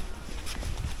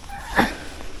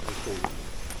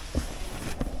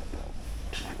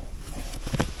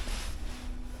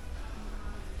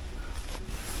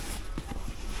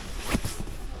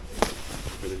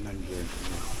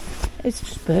 It's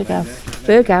just Berghaus.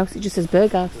 Berghaus. It just says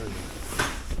Berghaus.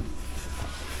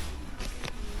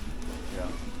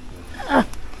 Ah.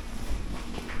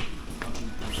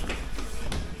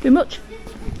 Too much?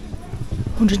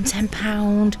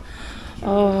 £110.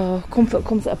 Oh, comfort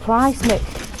comes at a price, Mick.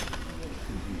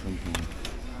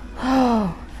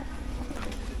 Oh.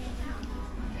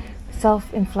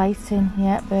 Self-inflating.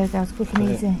 Yeah, Berghaus, quick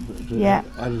and easy. Yeah.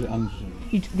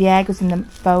 The air goes in the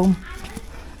foam.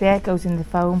 The air goes in the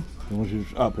foam. And once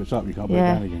it's up, you can't put it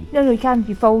down again. No, you can.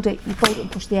 You fold it and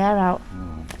push the air out.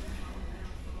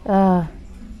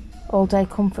 All day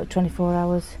comfort, 24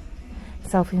 hours.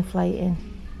 Self-inflating.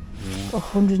 Yeah.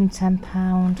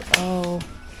 £110. Oh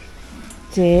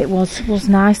dear, it was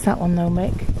nice that one though,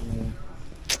 Mick.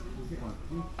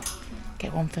 Yeah.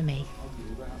 Get one for me.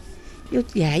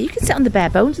 Yeah, you can sit on the bare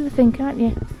bones of the thing, can't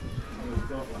you?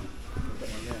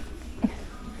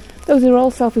 Those are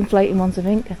all self-inflating ones, I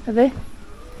think. Are they?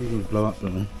 These ones blow up,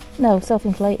 don't they? No,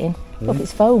 self-inflating. Really? Look,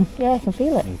 it's foam. Yeah, I can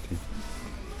feel it. Okay.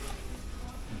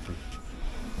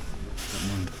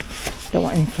 Don't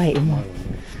want an inflating one.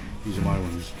 These are my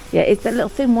ones. Yeah, it's that little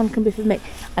thin one can be for me,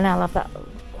 and I'll have that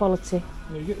quality.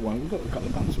 Yeah, you get one. We've got a couple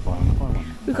of months to buy one.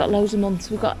 We've got loads of months.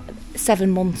 We've got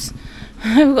 7 months.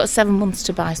 We've got 7 months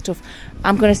to buy stuff.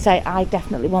 I'm going to say I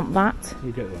definitely want that.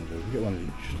 You get one, we get one of each.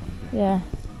 Yeah.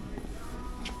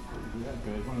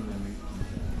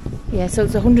 Yeah, so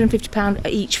it's £150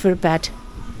 each for a bed.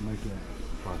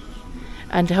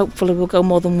 And hopefully we'll go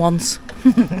more than once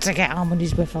to get our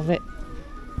money's worth of it.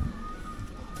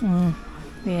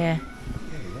 Yeah.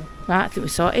 Right, I think we're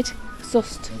sorted.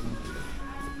 Sussed.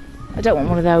 I don't want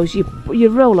one of those. You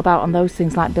roll about on those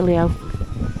things like Billy-O.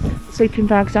 Sleeping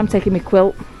bags. I'm taking my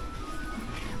quilt.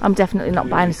 I'm definitely not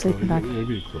buying a sleeping bag.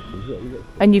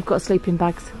 And you've got sleeping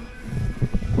bags.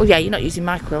 Well, yeah, you're not using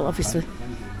my quilt, obviously.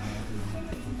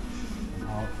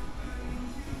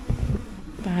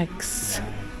 Bags.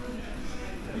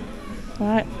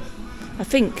 Right. I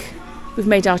think we've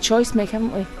made our choice, Mick,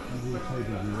 haven't we?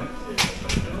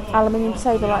 Aluminium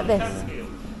table like this.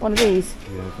 One of these.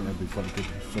 Yeah, I think that'd be quite a good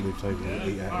solid table to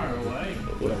eat out of.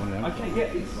 That one out. Okay,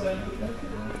 yeah, it's...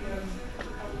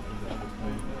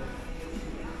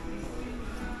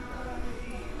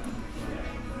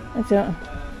 I don't.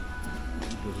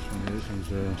 This one's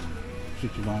 £69.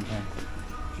 It's not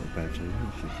a bad table,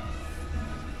 is it?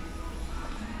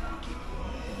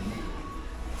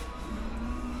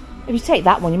 If you take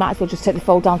that one, you might as well just take the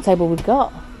fold-down table we've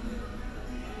got.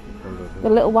 The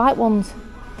little white ones.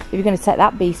 If you're going to take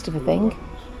that beast of a thing.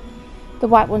 The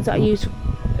white ones that I used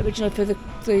originally for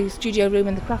the studio room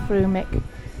and the craft room, Mick.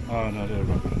 Oh no, they're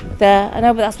rubbish. There, I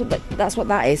know, but that's what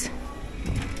that is.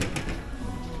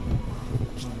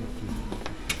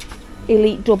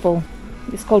 Elite double.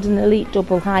 It's called an elite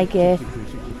double high gear.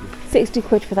 60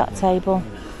 quid for that table.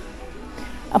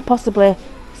 And possibly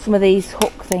some of these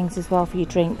hook things as well for your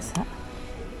drinks.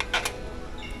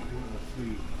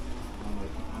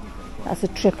 That's a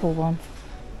triple one.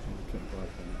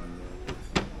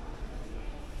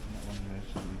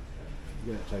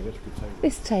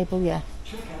 This table, yeah.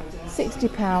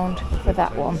 £60 for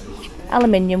that one.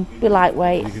 Aluminium, be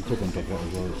lightweight. You can cook on top of that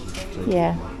as well.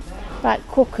 Yeah. Right,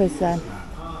 cookers then.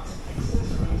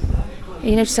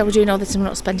 You notice how we're doing all this and we're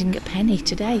not spending a penny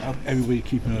today. Everybody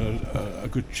keeping a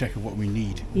good check of what we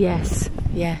need. Yes,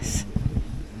 yes.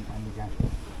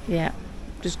 Yeah.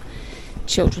 Just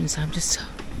children, so I'm just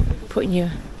putting you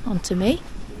onto me.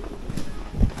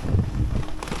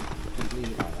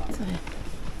 So,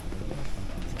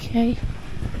 okay.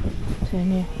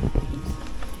 Turn you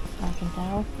back and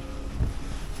down.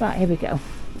 Right, here we go.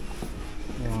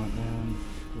 Right,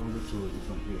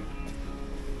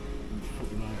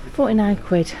 49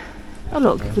 quid. Oh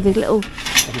look, with a little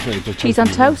cheese on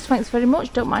toast, thanks very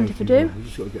much, don't mind if I do. We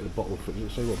just got to get the bottle for it. Does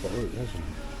it say what bottle it has?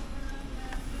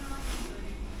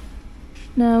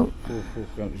 No,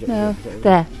 no,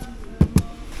 there.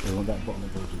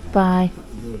 Bye.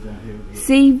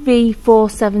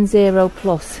 CV470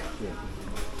 plus.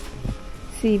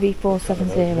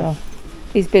 CV470.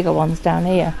 These bigger ones down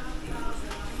here.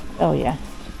 Oh yeah.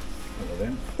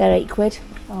 They're 8 quid.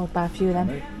 I'll buy a few of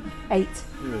them. 8. So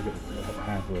we've got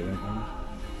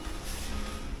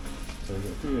a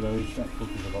few of those. That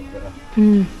cooking's a lot better.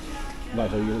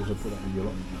 Like you also put that in your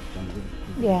lot.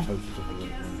 Yeah.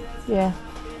 Yeah.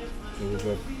 So we've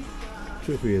got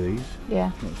 2 or 3 of these.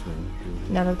 Yeah. Not small.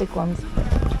 No, the big ones.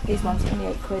 These ones are only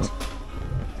 8 quid.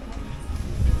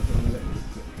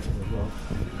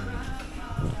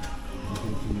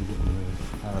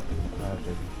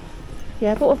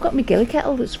 Yeah, but we've got my gilly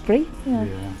kettle that's free. Yeah.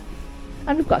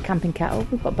 And we've got a camping kettle.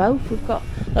 We've got both. We've got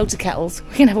loads of kettles.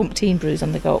 We can have umpteen brews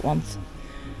on the go at once.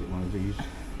 One of these.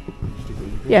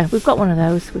 Yeah, we've got one of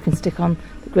those we can stick on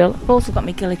the grill. I've also got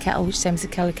my gilly kettle, which is the same as the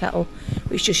Kelly kettle,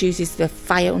 which just uses the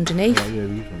fire underneath,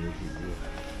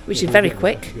 which is very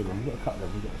quick. We've got a couple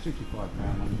of them. We've got a £65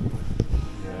 one.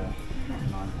 Yeah,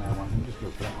 £9 one. We'll just go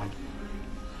for that one.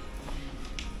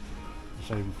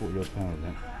 Saving £40 odd of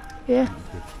that. Yeah.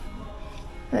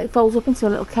 And it folds up into a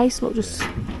little case, look, just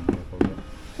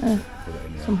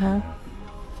somehow.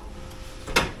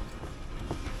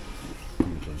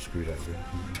 Screw that bit.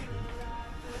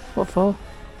 What for?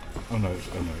 Oh no, it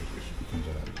comes out.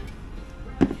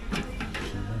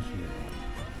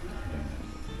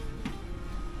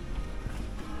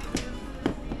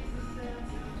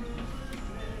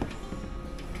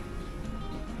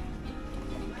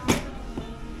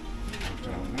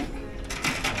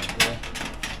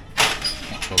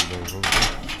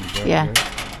 Yeah. Goes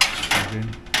in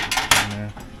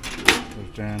there,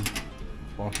 goes down,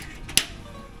 washed.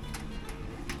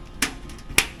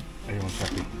 Everyone's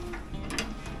happy.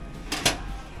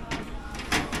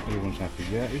 Everyone's happy,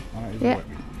 yeah? Yeah.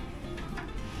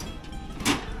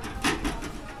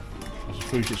 That's the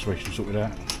food situation sorted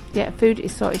out. Yeah, food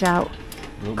is sorted out.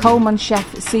 Coleman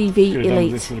Chef CV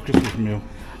Elite. For the Christmas meal.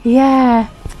 Yeah.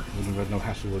 We've had no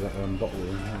hassle with that bottle.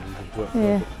 Just worked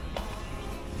Yeah. perfect.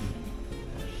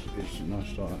 It's a nice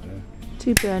start out there.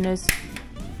 2 burners.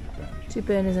 2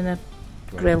 burners and a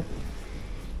grill.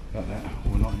 Like that.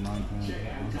 Well, £99.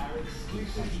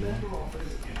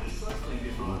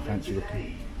 Fancy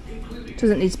looking.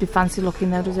 Doesn't need to be fancy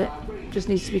looking though, does it? Just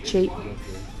needs to be cheap.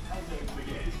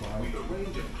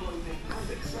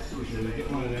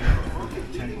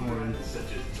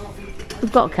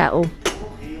 We've got a kettle.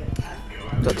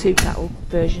 We've got 2 kettle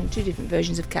versions, 2 different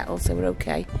versions of kettle, so we're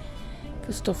okay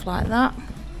for stuff like that.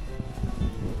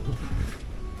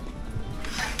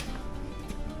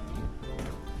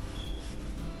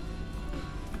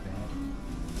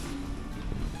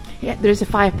 Yeah, there is a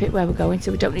fire pit where we're going,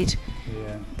 so we don't need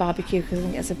barbecue because I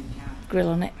think it has a grill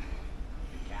on it.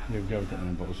 Yeah, we've got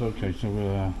them bottles. Okay, so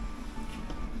we'll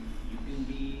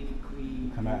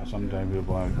come out someday. We'll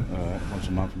buy once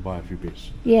a month and buy a few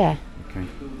bits. Yeah. Okay.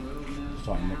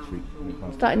 Starting next week.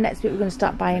 Starting next week, we're going to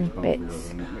start buying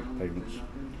bits. Next payments.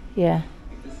 Yeah.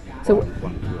 So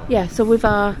yeah, so with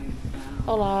all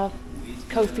our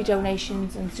Ko-fi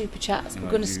donations and super chats, we're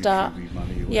going to start.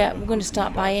 Yeah, we're going to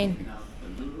start buying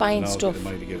stuff. Get the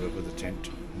money together for the tent,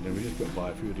 and then we just got to buy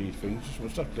a few of these things, just some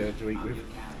stuff there to eat with.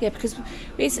 Yeah, because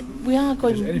we are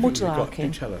going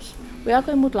mudlarking. Tell us. We are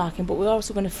going mudlarking, but we're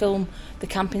also going to film the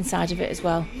camping side of it as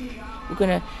well. We're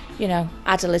going to,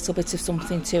 add a little bit of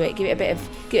something to it, give it a bit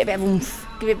of oomph,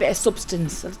 give it a bit of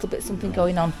substance, a little bit of something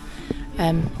going on.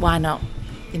 Why not?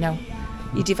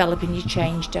 You're developing, you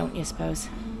change, don't you? I suppose.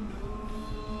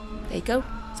 There you go.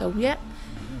 So yeah,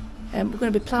 we're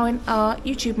going to be ploughing our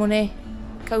YouTube money,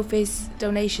 Ko-fis,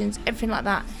 donations, everything like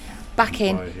that, back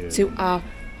in to our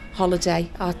holiday,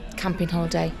 our camping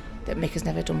holiday that Mick has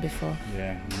never done before.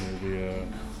 Yeah,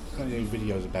 there'll be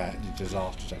videos about the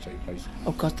disasters that take place.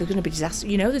 Oh God, there's going to be disasters.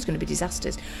 There's going to be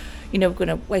disasters. We're going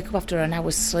to wake up after an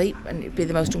hour's sleep and it'll be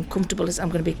the most uncomfortable. I'm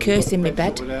going to be cursing my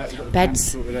bed.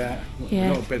 Beds.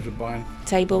 Yeah. What beds we're buying.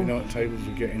 Table. We know what tables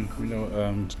we're getting. We know.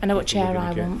 I know what chair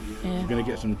I want. Yeah. We're going to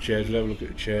get some chairs. We'll have a look at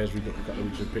the chairs. We've got a couple of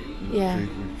weeks to pick. Yeah.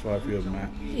 We'll try a few of them out.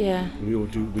 Yeah.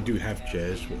 We do have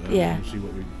chairs. But, yeah. We'll see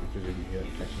what we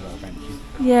catches our fancy.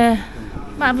 Yeah.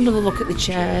 Might have another look at the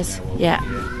chairs. Yeah.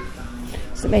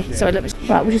 Right,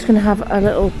 we're just going to have a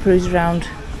little cruise around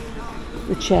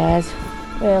the chairs.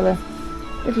 Really.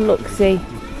 Little look-see.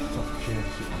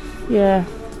 Yeah.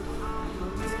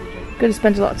 Going to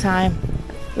spend a lot of time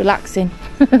relaxing.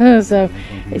 So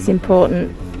it's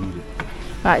important.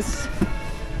 Right.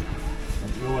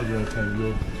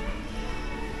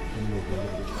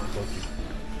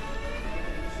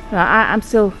 I'm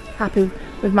still happy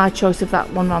with my choice of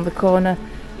that one round the corner.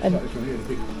 And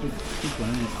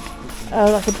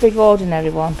like a big ordinary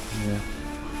one.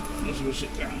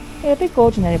 Yeah, big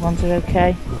ordinary ones are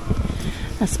okay,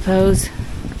 I suppose.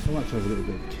 I like to have a little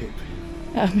bit of tip.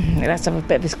 Let's have a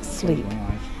bit of a sleep.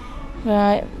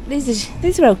 Right,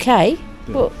 these are okay,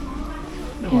 but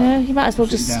you might as well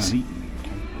just.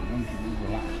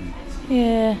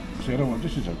 Yeah. See, I don't want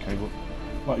this is okay, but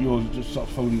like yours, just sort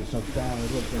of folding itself down.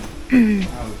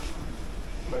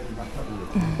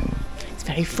 It's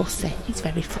very fussy. It's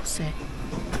very fussy.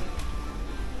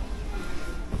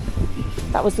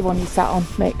 That was the one you sat on,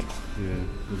 Mick. Yeah,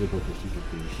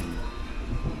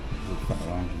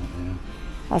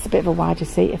 that's a bit of a wider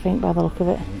seat, I think, by the look of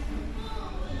it.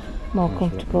 More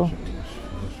comfortable.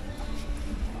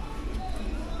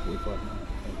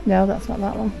 No, that's not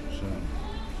that one.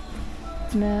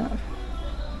 No.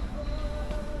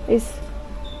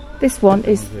 This one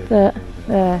is the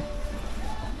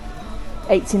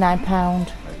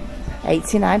 £89.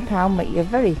 £89, make you a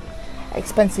very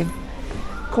expensive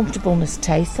comfortableness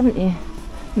taste, haven't you?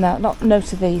 No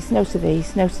to these, no to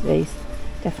these, no to these.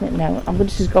 Definitely no. I'm going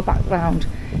to just go back round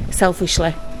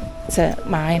selfishly to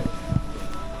mine.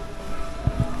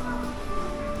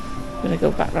 I'm going to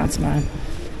go back round to mine.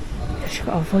 You've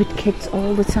got to avoid kids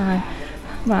all the time.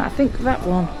 Right, I think that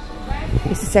one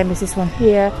is the same as this one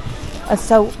here. And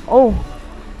so,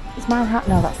 is mine hat?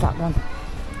 No, that's that one.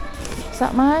 Is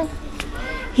that mine?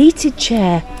 Heated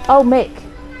chair. Oh, Mick,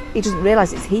 he doesn't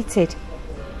realise it's heated.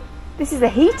 This is a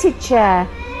heated chair.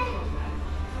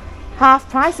 Half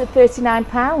price at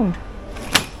 £39.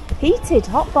 Heated,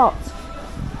 hotbot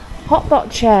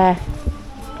chair.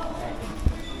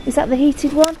 Is that the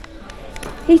heated one?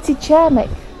 Heated chair, Mick.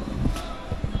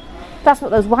 That's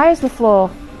what those wires were for.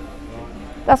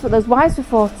 That's what those wires were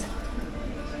for.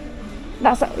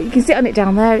 That's, you can sit on it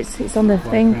down there. It's on the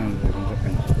thing.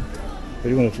 But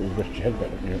you want to sort of rest your head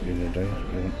back at the end of the day.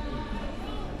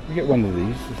 You get one of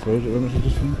these, I suppose. How much is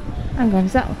this one? Hang on,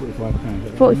 is that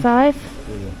 £45? 45?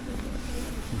 Yeah.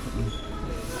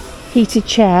 Heated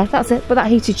chair, that's it. But that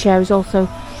heated chair is also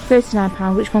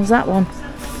 £39. Which one's that one?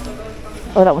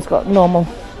 Oh, that one's got normal.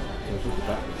 So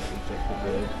that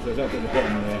bit at the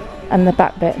bottom there. And the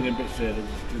back bit. And then bits there,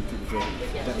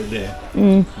 that was there.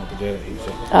 Mm. Not the there that heats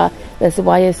up. Ah, there's the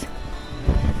wires.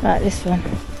 Right, this one.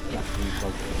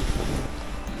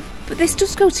 But this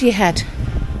does go to your head.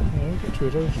 Yeah, we get two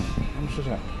of those. How much is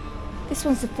that? This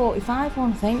one's the 45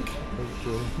 one, I think.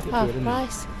 Half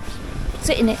price.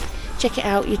 Sit in it. Check it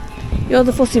out. You're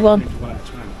the fussy one.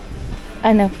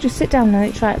 I know. Just sit down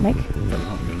and try it, Mick.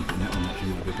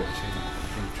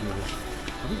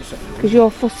 Because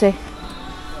you're fussy.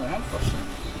 I am fussy.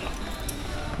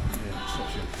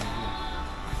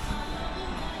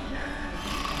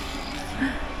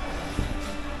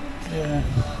 Yeah.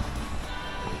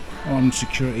 On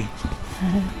security.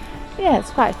 Yeah,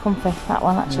 it's quite comfy, that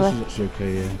one, actually. That's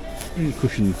okay, yeah. Any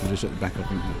cushion for this at the back, I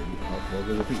think.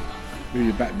 I think really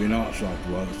your back being arched after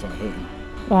a while, it'll start hurting.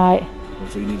 Right.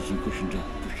 So you need some cushion to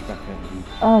push your back out.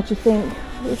 Oh, do you think?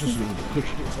 It's just a little bit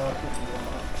cushion. It's like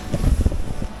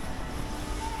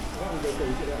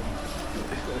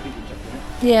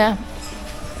yeah.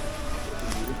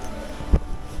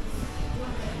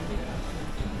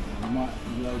 you might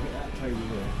get that table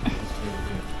there.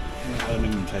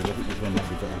 Aluminium table, I think this one might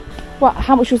be better. What?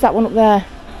 How much was that one up there?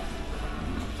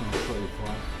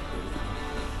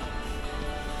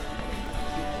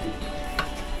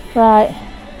 Right.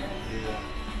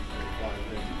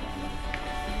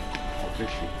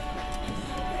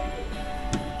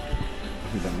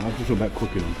 I'm just about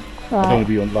cooking them. Right. I don't want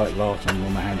to be on like last time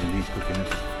on my hands and knees cooking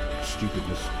this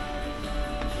stupidness.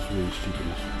 It's just really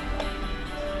stupidness.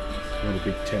 Not a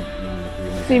big tent.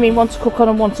 So you mean one to cook on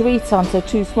and one to eat on, so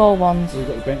two small ones? We've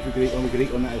got the bench, we could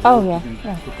eat on that as Oh, well.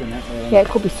 yeah. Cook on that, Yeah, it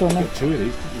could be sunny. Get two of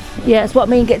these. Yeah, that's what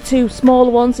I mean. Get two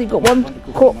smaller ones. So you've got one to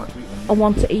cook and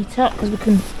one to eat at, because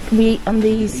can we eat on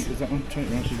these? Is that one?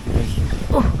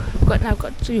 Oh, I've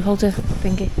got to hold a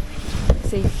thingy.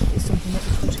 See if it's something that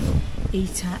we could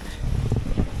eat at.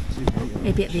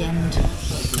 Maybe at the end.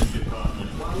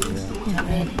 You know what I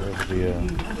mean?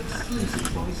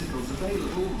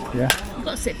 Yeah. You've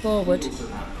got to sit forward.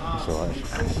 That's alright.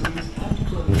 That's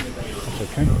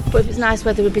okay. But if it's nice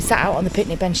weather, we'd be sat out on the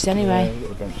picnic benches anyway. Yeah, we've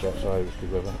got a bench outside if it's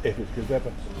good weather. If it's good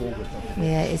weather.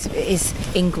 Yeah, it is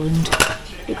England.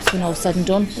 It's been all said and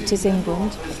done. It is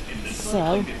England.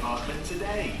 So,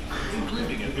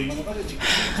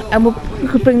 and we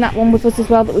could bring that one with us as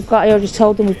well that we've got. I already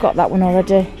told them we've got that one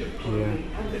already. Yeah.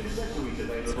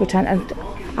 It's a good time. And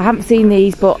I haven't seen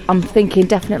these, but I'm thinking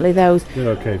definitely those.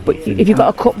 They're okay. But if you've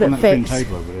got a cup that fits, there,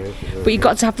 but you've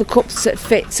got to have the cups that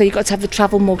fit. So you've got to have the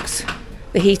travel mugs,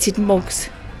 the heated mugs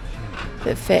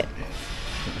that fit.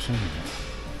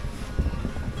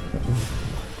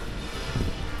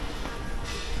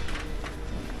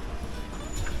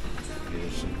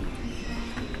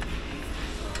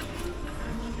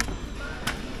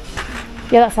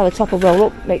 Yeah, that's how the top will roll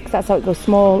up, Mick. That's how it goes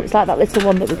small. It's like that little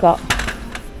one that we got.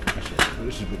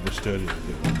 This is a bit more sturdy.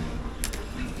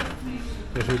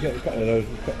 Yeah, so we get a couple of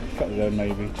those,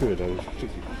 maybe, two of those, 60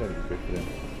 70 quid for them.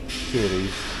 Two of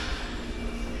these.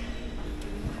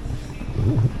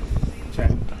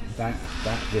 That,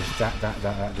 this, that,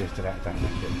 this, that.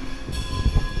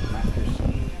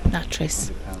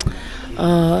 Mattress.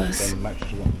 Oh. Then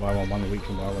mattress, buy one a week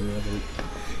and buy one the other week.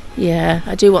 Yeah,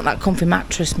 I do want that comfy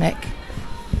mattress, Mick.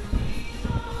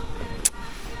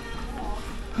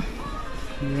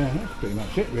 Yeah, that's pretty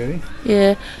much it, really.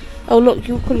 Yeah. Oh, look,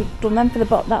 you could have done them for the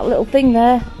bottom, that little thing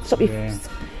there. Stop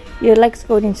your legs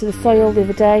going into the soil the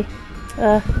other day.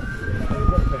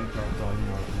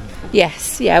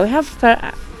 Yes, yeah, we have.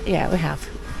 Yeah, we have.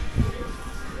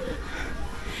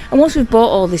 And once we've bought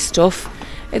all this stuff,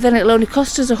 then it'll only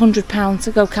cost us £100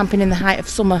 to go camping in the height of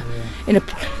summer. Yeah.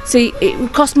 See, it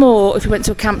would cost more if we went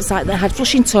to a campsite that had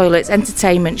flushing toilets,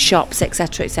 entertainment, shops,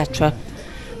 etc., etc.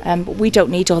 But we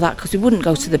don't need all that because we wouldn't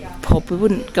go to the pub, we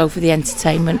wouldn't go for the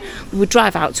entertainment. We would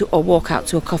drive out to or walk out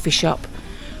to a coffee shop.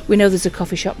 We know there's a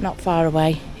coffee shop not far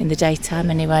away in the daytime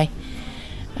anyway.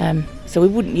 So we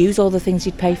wouldn't use all the things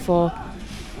you'd pay for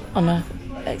on an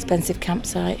expensive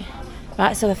campsite.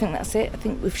 Right, so I think that's it. I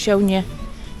think we've shown you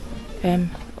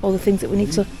all the things that we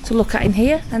need to look at in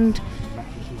here, and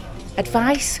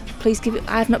advice, please give it.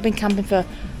 I've not been camping for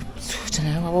I don't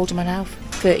know, how old am I now?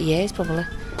 30 years probably.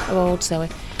 How old, Zoe?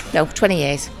 No, 20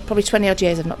 years. Probably 20 odd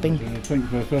years I've not been. I think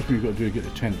the first thing you've got to do is get the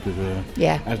tent, because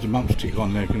as the months tick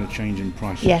on, they're going to change in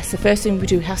price. Yes, the first thing we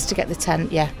do has to get the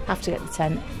tent. Yeah, have to get the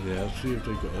tent. Yeah, I'll see if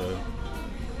they've got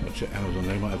I'll check Amazon.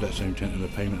 They might have that same tent in the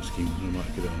payment scheme. They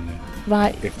might get it on there.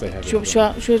 Right. If they have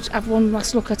should have one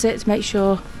last look at it to make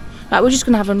sure. Right, we're just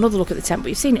going to have another look at the tent, but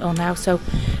you've seen it all now. So,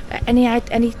 any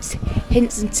hints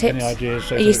and tips? Any ideas?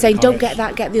 Are you saying don't get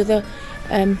that, get the other?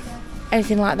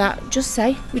 Anything like that? Just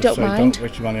say we don't mind. Don't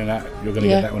waste your money on that. You're going to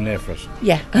get that one there for us.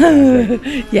 Yeah,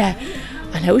 yeah.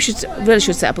 I know we really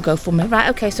should set up a GoFundMe. Right,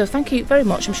 okay. So thank you very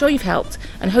much. I'm sure you've helped,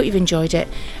 and I hope you've enjoyed it.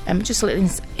 Just a little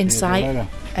insight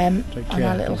on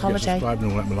our little holiday. Subscribe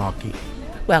and all that malarkey.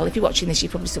 Well, if you're watching this,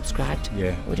 you've probably subscribed.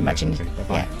 Yeah. I would imagine. Okay.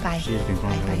 Bye-bye. Yeah. Bye. See you again.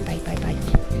 Bye. Bye. Bye. Bye.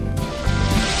 Bye.